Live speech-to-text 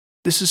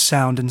This is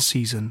Sound and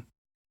Season.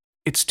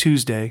 It's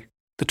Tuesday,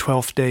 the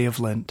 12th day of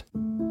Lent.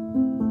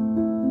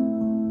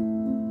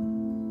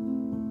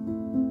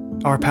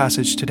 Our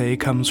passage today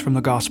comes from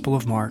the Gospel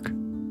of Mark,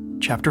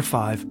 chapter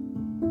 5,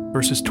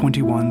 verses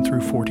 21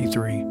 through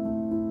 43.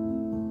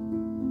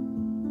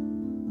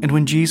 And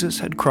when Jesus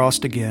had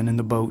crossed again in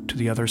the boat to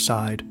the other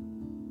side,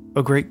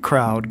 a great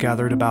crowd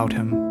gathered about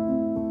him,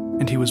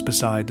 and he was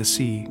beside the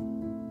sea.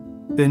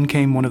 Then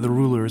came one of the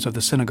rulers of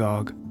the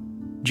synagogue,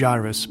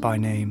 Jairus by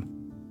name,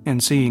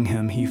 and seeing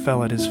him he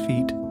fell at his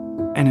feet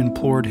and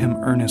implored him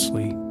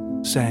earnestly,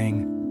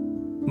 saying,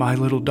 "My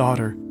little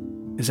daughter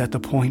is at the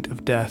point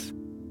of death.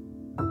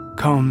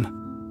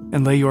 Come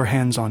and lay your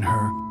hands on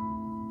her,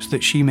 so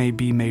that she may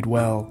be made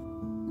well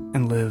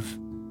and live."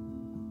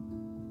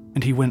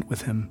 And he went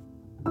with him,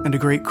 and a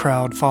great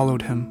crowd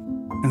followed him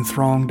and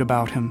thronged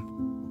about him.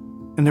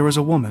 And there was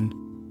a woman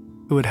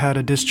who had had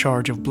a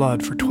discharge of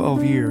blood for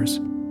 12 years,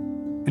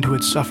 and who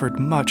had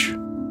suffered much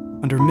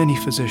under many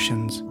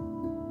physicians,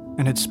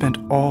 and had spent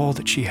all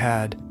that she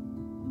had,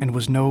 and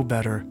was no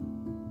better,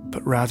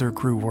 but rather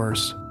grew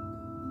worse.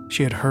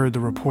 She had heard the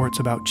reports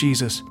about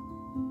Jesus,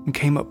 and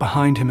came up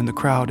behind him in the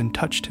crowd and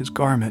touched his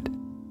garment.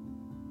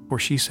 For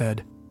she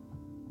said,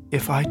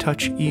 "If I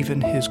touch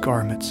even his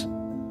garments,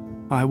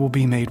 I will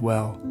be made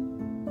well."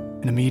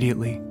 And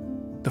immediately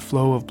the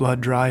flow of blood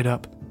dried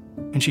up,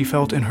 and she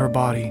felt in her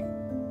body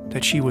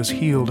that she was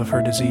healed of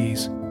her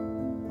disease.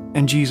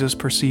 And Jesus,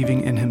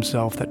 perceiving in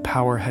himself that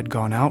power had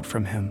gone out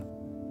from him,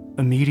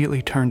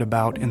 immediately turned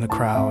about in the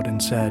crowd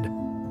and said,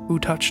 "Who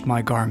touched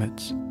my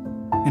garments?"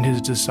 And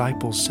his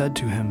disciples said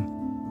to him,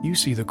 "You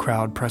see the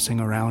crowd pressing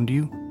around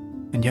you,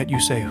 and yet you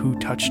say, 'Who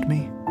touched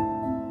me?'"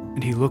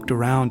 And he looked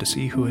around to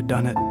see who had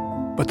done it.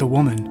 But the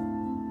woman,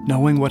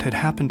 knowing what had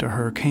happened to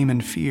her, came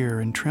in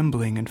fear and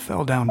trembling and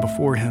fell down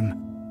before him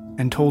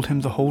and told him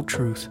the whole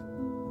truth.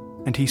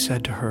 And he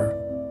said to her,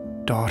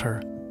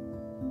 "Daughter,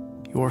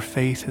 your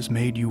faith has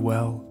made you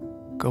well.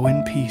 Go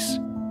in peace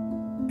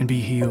and be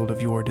healed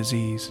of your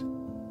disease."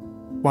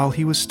 While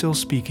he was still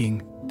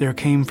speaking, there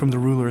came from the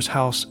ruler's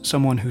house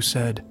someone who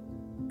said,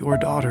 "Your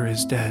daughter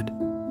is dead.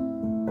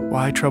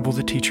 Why trouble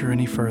the teacher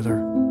any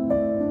further?"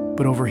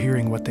 But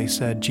overhearing what they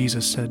said,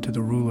 Jesus said to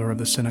the ruler of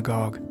the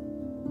synagogue,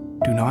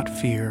 "Do not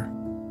fear,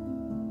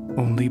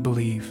 only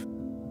believe."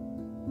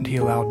 And he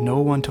allowed no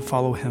one to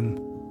follow him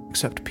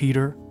except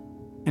Peter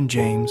and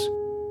James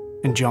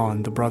and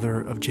John, the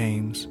brother of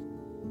James.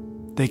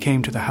 They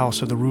came to the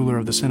house of the ruler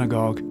of the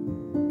synagogue,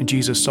 and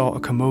Jesus saw a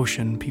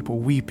commotion, people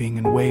weeping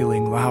and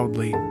wailing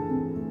loudly.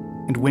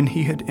 And when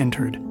he had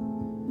entered,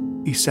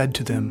 he said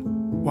to them,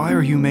 "Why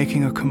are you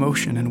making a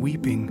commotion and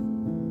weeping?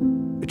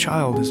 The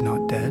child is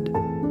not dead,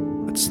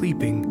 but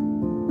sleeping."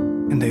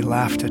 And they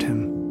laughed at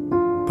him.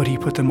 But he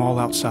put them all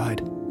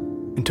outside,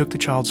 and took the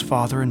child's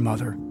father and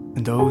mother,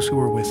 and those who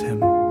were with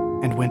him,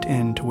 and went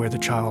in to where the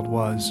child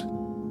was.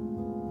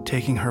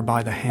 Taking her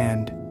by the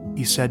hand,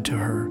 he said to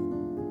her,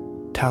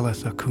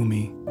 "Talitha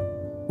cumi,"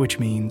 which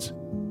means,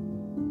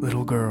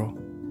 "Little girl,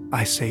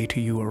 I say to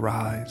you,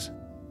 arise."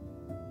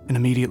 And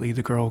immediately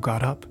the girl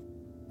got up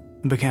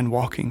and began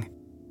walking,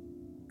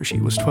 for she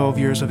was 12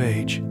 years of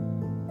age.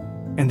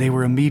 And they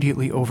were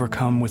immediately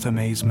overcome with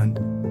amazement.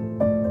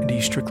 And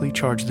he strictly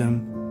charged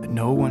them that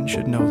no one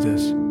should know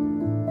this,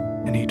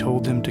 and he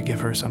told them to give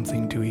her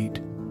something to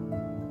eat.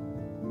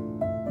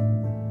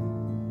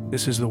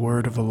 This is the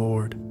word of the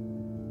Lord.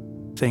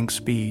 Thanks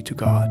be to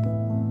God.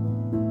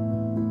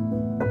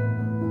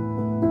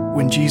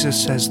 When Jesus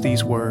says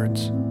these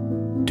words,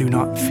 "Do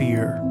not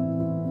fear,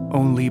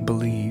 only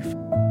believe,"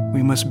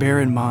 we must bear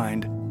in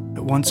mind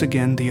that once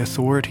again the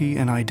authority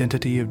and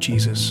identity of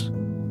Jesus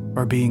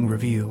are being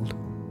revealed.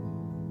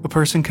 A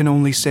person can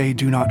only say,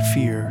 "Do not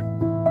fear,"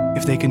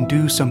 if they can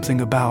do something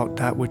about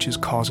that which is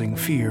causing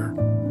fear.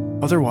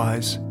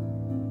 Otherwise,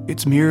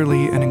 it's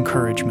merely an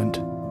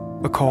encouragement,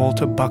 a call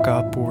to buck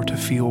up or to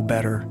feel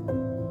better.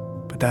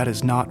 But that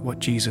is not what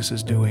Jesus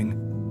is doing.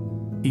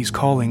 He's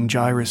calling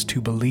Jairus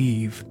to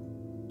believe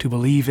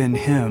in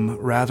him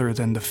rather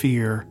than the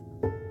fear,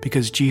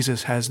 because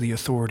Jesus has the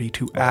authority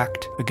to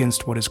act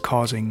against what is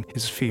causing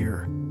his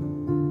fear.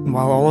 And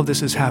while all of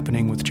this is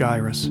happening with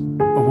Jairus,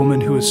 a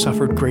woman who has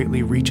suffered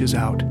greatly reaches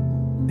out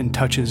and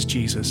touches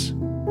Jesus.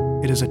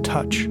 It is a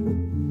touch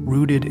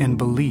rooted in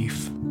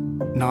belief,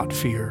 not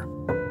fear.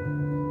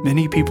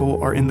 Many people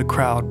are in the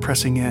crowd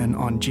pressing in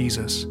on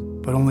Jesus,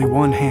 but only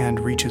one hand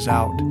reaches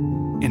out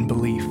in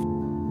belief.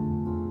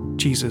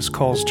 Jesus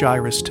calls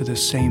Jairus to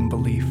this same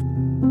belief,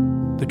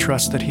 the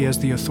trust that he has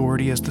the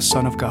authority as the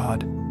Son of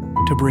God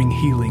to bring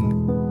healing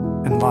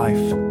and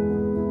life.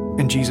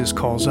 And Jesus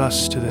calls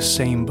us to this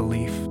same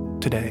belief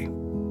today.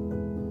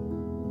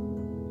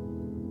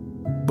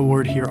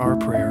 Lord, hear our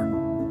prayer,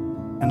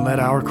 and let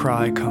our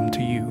cry come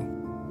to you.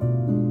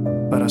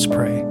 Let us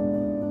pray.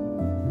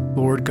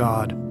 Lord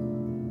God,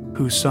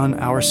 whose Son,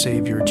 our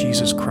Savior,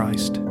 Jesus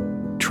Christ,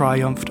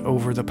 triumphed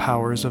over the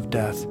powers of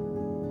death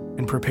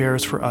and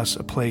prepares for us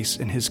a place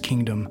in his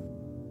kingdom,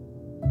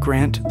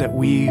 grant that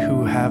we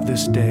who have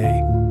this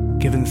day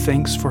given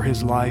thanks for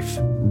his life,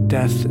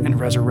 death, and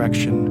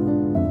resurrection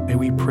may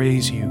we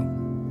praise you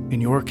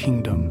in your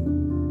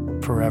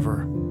kingdom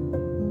forever.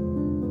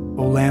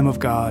 O Lamb of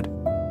God,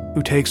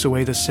 who takes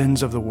away the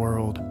sins of the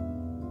world,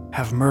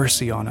 have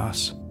mercy on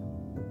us.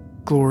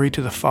 Glory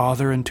to the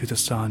Father, and to the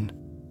Son,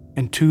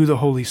 and to the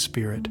Holy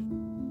Spirit,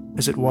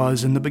 as it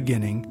was in the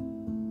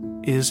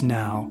beginning, is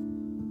now,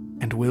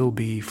 and will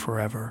be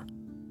forever.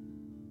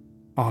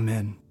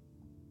 Amen.